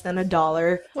less than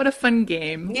 $1. What a fun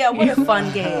game. Yeah, what a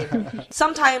fun game.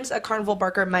 Sometimes a carnival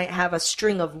barker might have a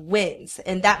string of wins,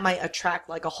 and that might attract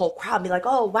like a whole crowd. Be like,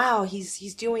 oh, wow,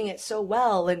 he's doing it so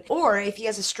well. Or if he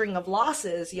has a string of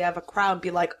losses, you have a crowd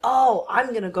be like, oh, I'm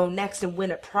going to go next and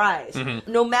win a prize. prize.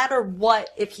 Mm-hmm. No matter what,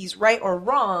 if he's right or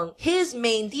wrong, his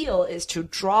main deal is to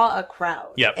draw a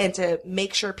crowd and to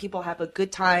make sure people have a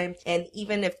good time. And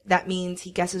even if that means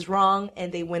he guesses wrong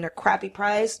and they win a crappy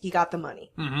prize, he got the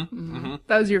money. Mm-hmm. Mm-hmm.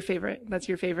 That was your favorite. That's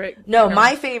your favorite. No,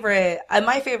 my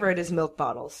favorite is milk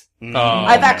bottles.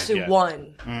 I've actually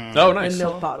won. Oh, nice. In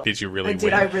milk bottles. Did you really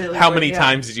win? I really How win, many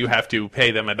times did you have to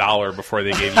pay them $1 before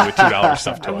they gave you a $2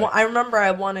 stuffed toy? I remember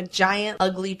I won a giant,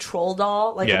 ugly troll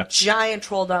doll. A giant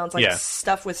troll doll. It's like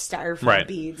stuffed with styrofoam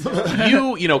beads.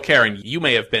 You know, Karen, you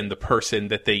may have been the person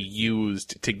that they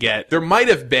used to get. There might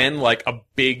have been like a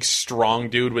big, strong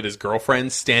dude with his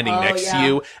girlfriend standing next to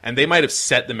you, and they might have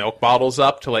set the milk bottles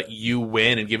up to let you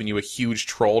win and given you a huge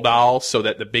troll doll so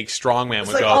that the big, strong man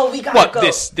would go, what,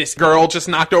 this girl just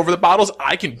knocked over the bottles?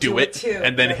 I can do it. Too.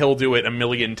 And then he'll do it a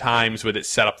million times with it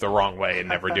set up the wrong way and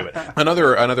never do it.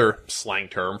 Another slang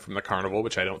term from the carnival,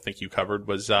 which I don't think you covered,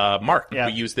 was mark. Yeah.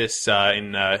 We use this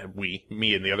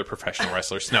me and the other professional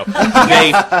wrestlers. No,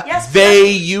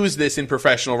 they use this in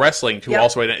professional wrestling to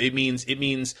also, it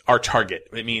means our target.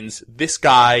 It means this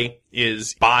guy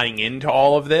is buying into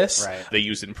all of this. Right. They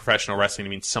use it in professional wrestling to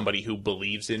mean somebody who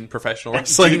believes in professional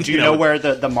wrestling. Do you know where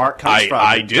the mark comes from?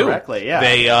 I do. Directly, yeah.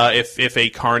 They, if a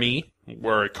carny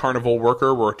where a carnival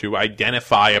worker were to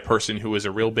identify a person who is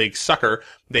a real big sucker,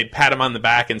 they'd pat him on the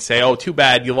back and say, oh, too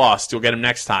bad you lost. You'll get him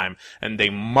next time. And they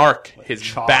mark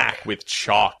his back with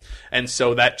chalk. And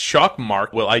so that chalk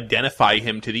mark will identify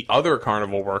him to the other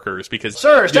carnival workers because...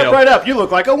 Sir, step right up. You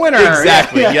look like a winner.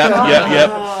 Exactly.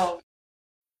 Yep.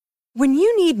 When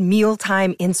you need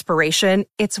mealtime inspiration,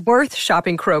 it's worth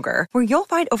shopping Kroger, where you'll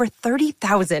find over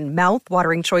 30,000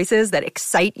 mouth-watering choices that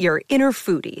excite your inner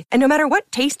foodie. And no matter what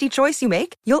tasty choice you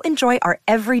make, you'll enjoy our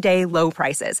everyday low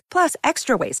prices, plus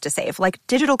extra ways to save, like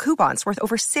digital coupons worth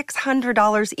over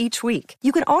 $600 each week.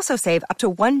 You can also save up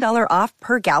to $1 off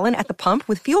per gallon at the pump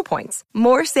with fuel points.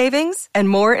 More savings and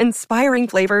more inspiring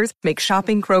flavors make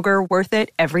shopping Kroger worth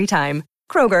it every time.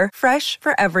 Kroger, fresh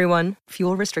for everyone.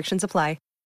 Fuel restrictions apply.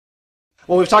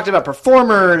 Well, we've talked about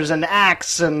performers and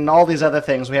acts and all these other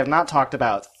things. We have not talked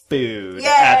about food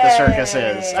at the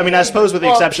circuses. I mean, I suppose with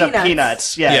the exception of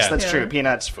peanuts. Yes, that's true.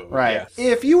 Peanuts. Food, right.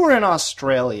 Yeah. If you were in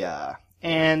Australia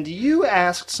and you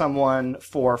asked someone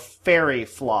for fairy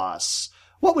floss,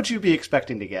 what would you be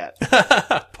expecting to get?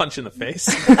 Punch in the face.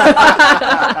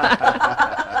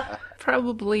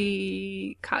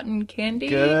 Probably cotton candy.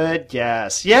 Good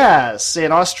guess. Yes.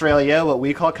 In Australia, what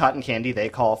we call cotton candy, they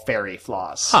call fairy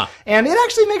floss. Huh. And it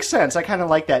actually makes sense. I kind of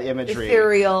like that imagery.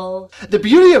 Ethereal. The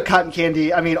beauty of cotton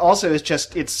candy, I mean, also is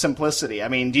just its simplicity. I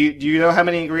mean, do you know how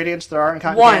many ingredients there are in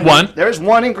cotton candy? One. There's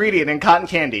one ingredient in cotton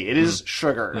candy. It is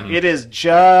sugar. Mm-hmm. It is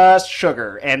just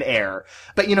sugar and air.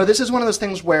 But, you know, this is one of those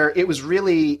things where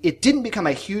it didn't become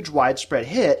a huge widespread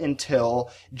hit until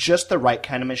just the right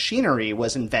kind of machinery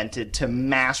was invented to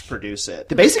mass produce it.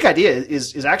 The basic idea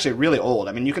is actually really old.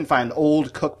 I mean, you can find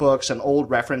old cookbooks and old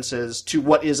references to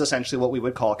what is essentially what we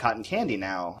would call cotton candy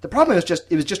now. The problem is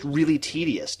it was just really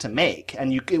tedious to make,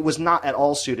 and it was not at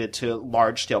all suited to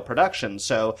large-scale production.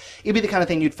 So it'd be the kind of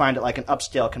thing you'd find at like an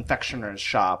upscale confectioner's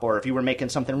shop, or if you were making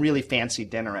something really fancy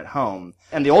dinner at home.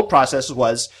 And the old process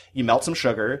was you melt some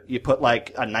sugar, you put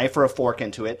like a knife or a fork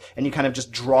into it, and you kind of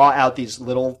just draw out these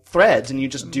little threads, and you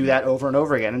just do that over and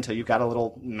over again until you've got a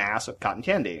little mass of cotton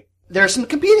candy. There are some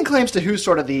competing claims to who's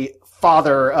sort of the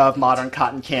father of modern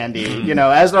cotton candy, you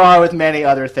know, as there are with many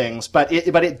other things, but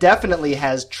it definitely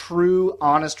has true,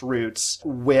 honest roots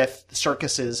with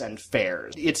circuses and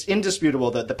fairs. It's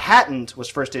indisputable that the patent was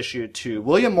first issued to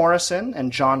William Morrison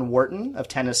and John Wharton of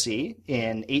Tennessee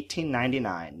in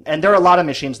 1899. And there are a lot of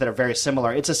machines that are very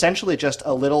similar. It's essentially just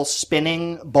a little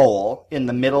spinning bowl in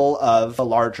the middle of a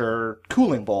larger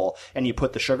cooling bowl, and you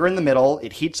put the sugar in the middle,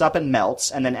 it heats up and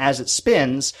melts, and then as it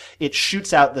spins, it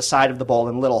shoots out the side of the bowl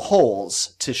in little holes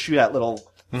to shoot out little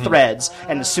threads,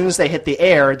 and as soon as they hit the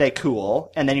air, they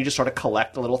cool, and then you just sort of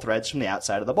collect the little threads from the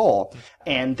outside of the bowl.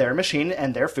 And their machine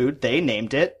and their food, they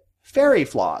named it Fairy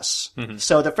Floss. Mm-hmm.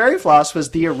 So the Fairy Floss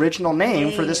was the original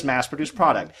name for this mass-produced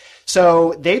product.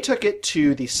 So they took it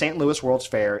to the St. Louis World's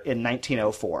Fair in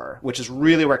 1904, which is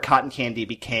really where cotton candy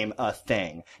became a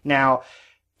thing. Now,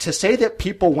 to say that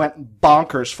people went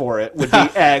bonkers for it would be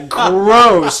a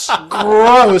gross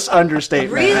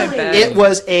understatement. Really? It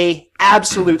was a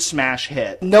absolute smash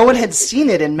hit. No one had seen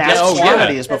it in mass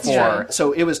quantities before.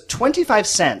 So it was 25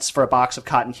 cents for a box of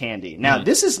cotton candy. Now,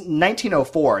 this is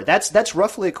 1904. That's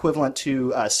roughly equivalent to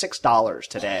 $6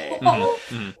 today.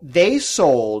 They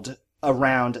sold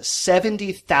around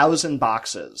 70,000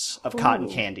 boxes of cotton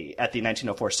candy at the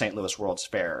 1904 St. Louis World's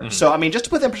Fair. So, I mean, just to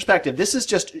put that in perspective, this is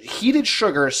just heated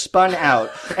sugar spun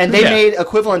out, and they made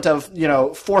equivalent of,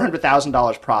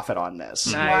 $400,000 profit on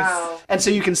this. Nice. Wow. And so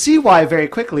you can see why very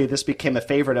quickly this became a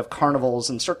favorite of carnivals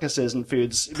and circuses and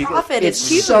foods. Profit it's is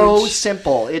huge. so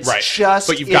simple. It's just...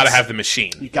 But you've got to have the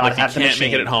machine. You've got to have the machine. You can't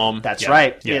make it at home. That's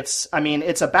right. Yeah.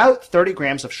 It's about 30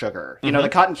 grams of sugar. The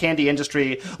cotton candy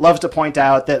industry loves to point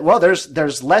out that, well,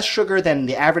 there's less sugar than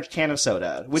the average can of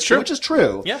soda, which is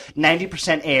true. Yeah.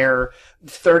 90% air,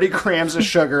 30 grams of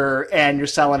sugar, and you're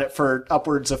selling it for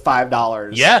upwards of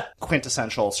 $5. Yeah.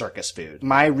 Quintessential circus food.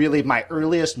 My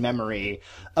earliest memory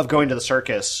of going to the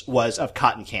circus was of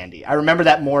cotton candy. I remember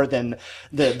that more than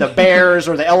the bears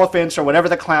or the elephants or whatever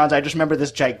the clowns. I just remember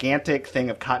this gigantic thing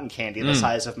of cotton candy the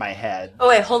size of my head. Oh,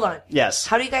 wait, hold on. Yes.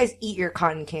 How do you guys eat your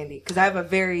cotton candy? Because I have a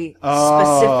very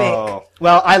specific...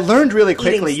 Well, I learned really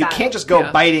quickly, eating you style. can't just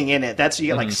go biting in it. That's, you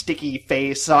get like sticky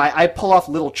face. So I pull off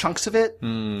little chunks of it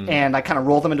and I kind of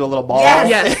roll them into a little ball.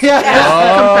 Yes.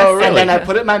 Oh, really? And then I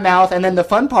put it in my mouth. And then the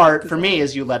fun part for me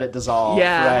is you let it dissolve.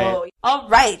 Yeah. Right. Oh, all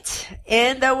right.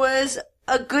 And that was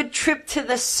a good trip to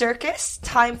the circus.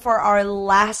 Time for our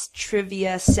last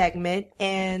trivia segment.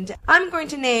 And I'm going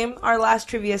to name our last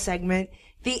trivia segment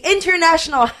the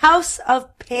International House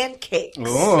of Pancakes.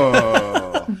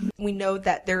 Oh. We know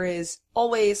that there is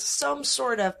always some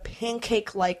sort of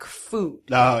pancake-like food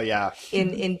Oh, yeah.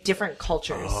 in different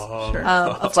cultures. Sure.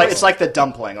 It's like the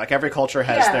dumpling. Like every culture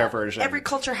has their version. Every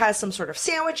culture has some sort of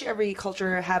sandwich. Every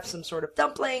culture has some sort of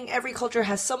dumpling. Every culture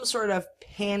has some sort of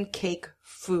pancake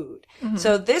food.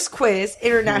 So this quiz,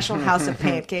 International House of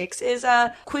Pancakes, is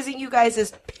quizzing you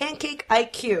guys' pancake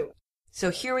IQ.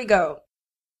 So here we go.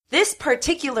 This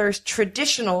particular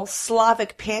traditional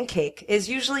Slavic pancake is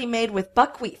usually made with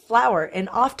buckwheat flour and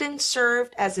often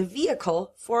served as a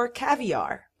vehicle for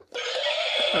caviar.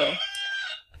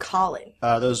 Colin.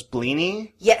 Those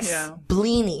blini? Yes, Yeah.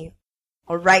 blini.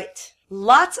 All right.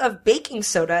 Lots of baking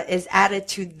soda is added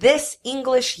to this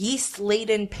English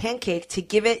yeast-laden pancake to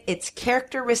give it its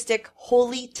characteristic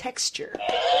holy texture.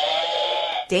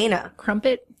 Dana.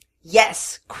 Crumpet?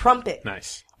 Yes, crumpet.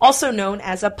 Nice. Also known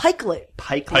as a pikelet.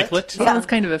 Pikelet? Yeah. Sounds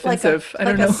kind of offensive. I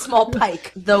don't know. Like a small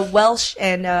pike. The Welsh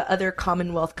and other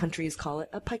Commonwealth countries call it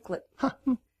a pikelet.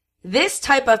 This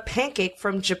type of pancake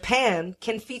from Japan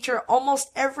can feature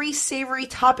almost every savory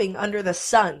topping under the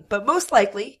sun, but most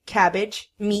likely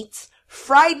cabbage, meats,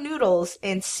 fried noodles,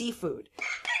 and seafood.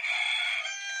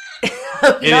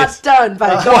 Not done,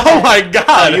 but go Oh ahead. my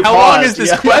god! you How long paused, is this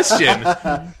yeah.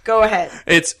 question? Go ahead.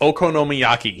 It's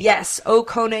okonomiyaki. Yes,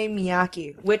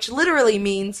 okonomiyaki, which literally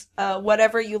means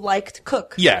whatever you like to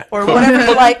cook. Yeah, or cooked. whatever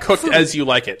you like Cooked food. as you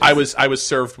like it. I was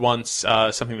served once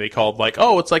something they called like,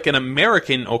 oh, it's like an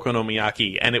American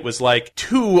okonomiyaki, and it was like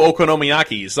 2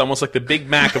 okonomiyakis, almost like the Big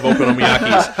Mac of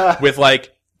okonomiyakis, with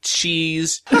like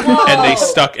cheese, and they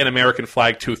stuck an American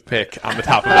flag toothpick on the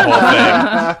top of the whole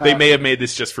thing. They may have made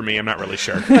this just for me. I'm not really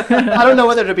sure. I don't know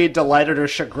whether to be delighted or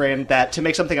chagrined that to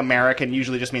make something American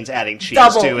usually just means adding cheese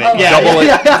Double. to it. Oh, Yeah, double it,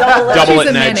 yeah. double Cheese it,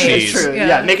 and and add mayonnaise. cheese. True. Yeah.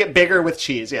 Yeah, make it bigger with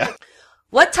cheese, yeah.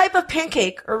 What type of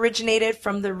pancake originated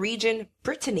from the region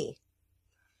Brittany?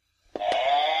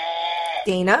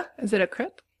 Dana? Is it a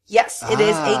crepe? Yes, it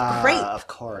is a crepe Of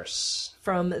course.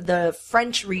 from the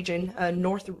French region,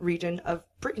 north region of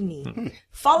Brittany.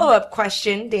 Follow-up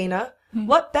question, Dana.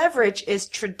 What beverage is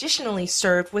traditionally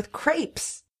served with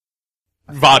crepes?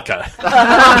 Vodka.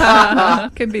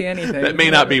 Could be anything. That may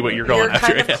not be what you're going You're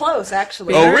after. kind of close,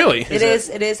 actually. Oh, really? It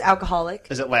is alcoholic.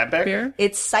 Is it Lambic? Beer?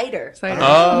 It's cider. Cider.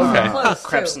 Oh, okay. Close,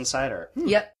 Crepes too. and cider.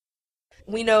 Yep.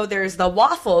 We know there's the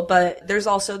waffle, but there's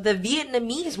also the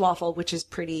Vietnamese waffle, which is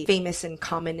pretty famous and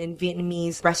common in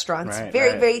Vietnamese restaurants. Right,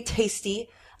 very, right. very tasty.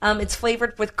 It's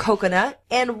flavored with coconut.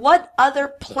 And what other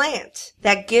plant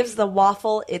that gives the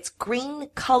waffle its green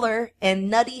color and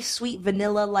nutty sweet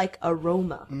vanilla-like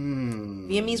aroma?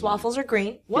 Vietnamese waffles are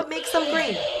green. What makes them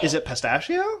green? Is it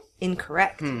pistachio?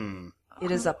 Incorrect.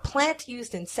 It is a plant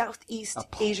used in Southeast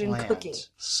Asian Plant. cooking.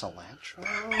 Cilantro?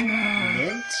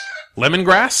 Mint?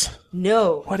 Lemongrass?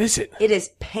 No. What is it? It is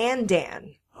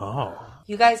pandan. Oh.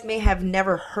 You guys may have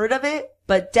never heard of it,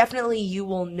 but definitely you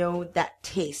will know that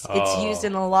taste. It's used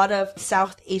in a lot of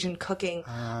South Asian cooking.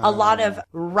 A lot of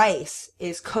rice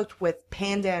is cooked with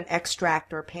pandan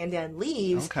extract or pandan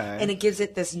leaves, Okay. and it gives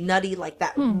it this nutty, like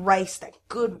that rice, that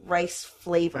good rice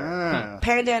flavor.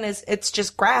 Pandan it's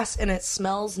just grass, and it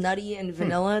smells nutty and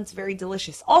vanilla. It's very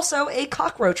delicious. Also a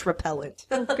cockroach repellent.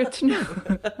 Good to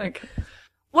know. Like,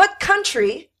 What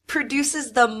country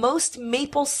produces the most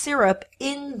maple syrup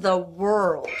in the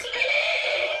world?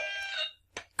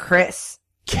 Chris.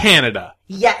 Canada.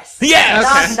 Yes. Yes.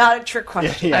 Okay. Not a trick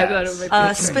question. Yeah. I thought it might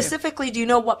be specifically, do you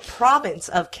know what province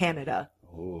of Canada?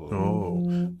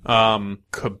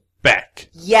 Quebec.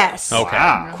 Yes. Okay.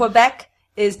 Wow. Quebec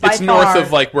is by it's far north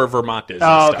of like where Vermont is.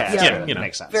 Oh, and okay. Stuff. Yeah, you know.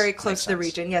 Makes sense. Very close Makes to the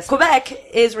sense. region, yes. Quebec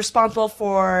is responsible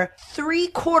for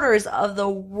 3/4 of the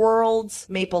world's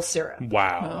maple syrup.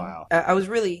 Wow. I was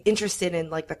really interested in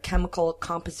like the chemical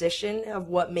composition of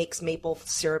what makes maple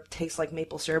syrup taste like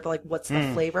maple syrup, like what's the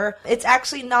flavor. It's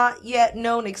actually not yet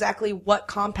known exactly what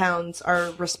compounds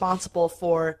are responsible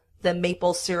for the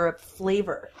maple syrup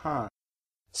flavor. Huh.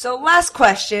 So last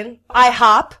question.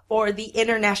 IHOP, or the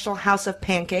International House of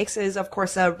Pancakes, is of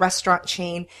course a restaurant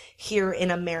chain here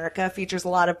in America. Features a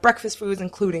lot of breakfast foods,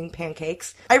 including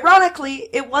pancakes. Ironically,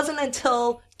 it wasn't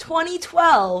until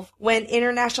 2012 when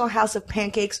International House of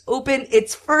Pancakes opened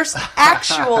its first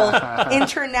actual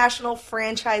international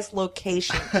franchise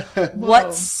location.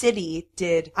 What city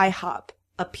did IHOP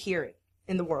appear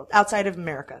in the world, outside of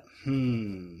America?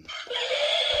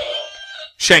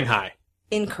 Shanghai.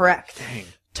 Incorrect. Dang.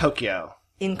 Tokyo.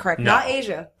 Incorrect. No. Not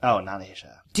Asia. Oh, not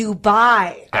Asia.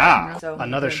 Dubai. Ah, So-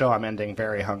 another show I'm ending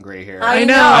very hungry here. I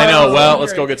know. I know. Well,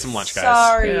 let's go get some lunch, guys.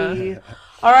 Sorry.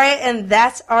 All right, and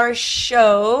that's our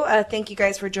show. Thank you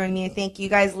guys for joining me, and thank you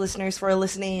guys, listeners, for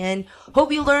listening in.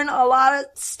 Hope you learn a lot of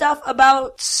stuff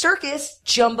about circus,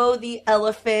 Jumbo the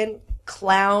elephant,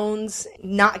 clowns,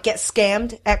 not get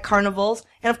scammed at carnivals,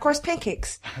 and of course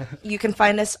pancakes. You can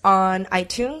find us on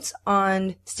iTunes,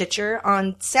 on Stitcher,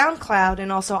 on SoundCloud,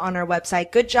 and also on our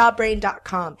website,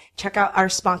 goodjobbrain.com. Check out our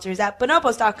sponsors at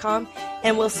bonobos.com,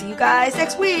 and we'll see you guys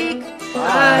next week.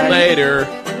 Bye. Later.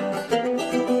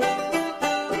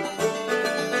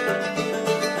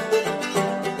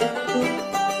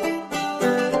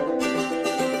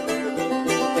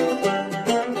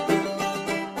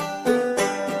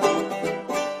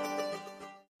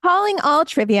 Calling all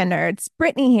trivia nerds,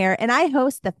 Brittany here, and I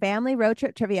host the Family Road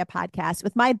Trip Trivia Podcast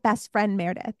with my best friend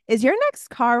Meredith. Is your next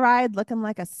car ride looking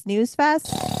like a snooze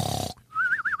fest?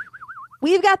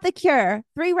 We've got the cure.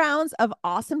 3 rounds of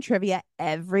awesome trivia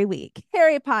every week.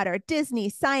 Harry Potter, Disney,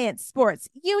 science, sports,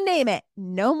 you name it.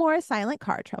 No more silent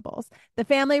car troubles. The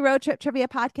Family Road Trip Trivia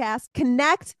Podcast.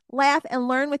 Connect, laugh, and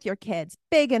learn with your kids,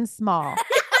 big and small.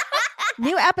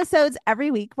 New episodes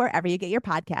every week wherever you get your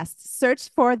podcasts. Search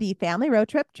for the Family Road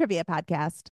Trip Trivia Podcast.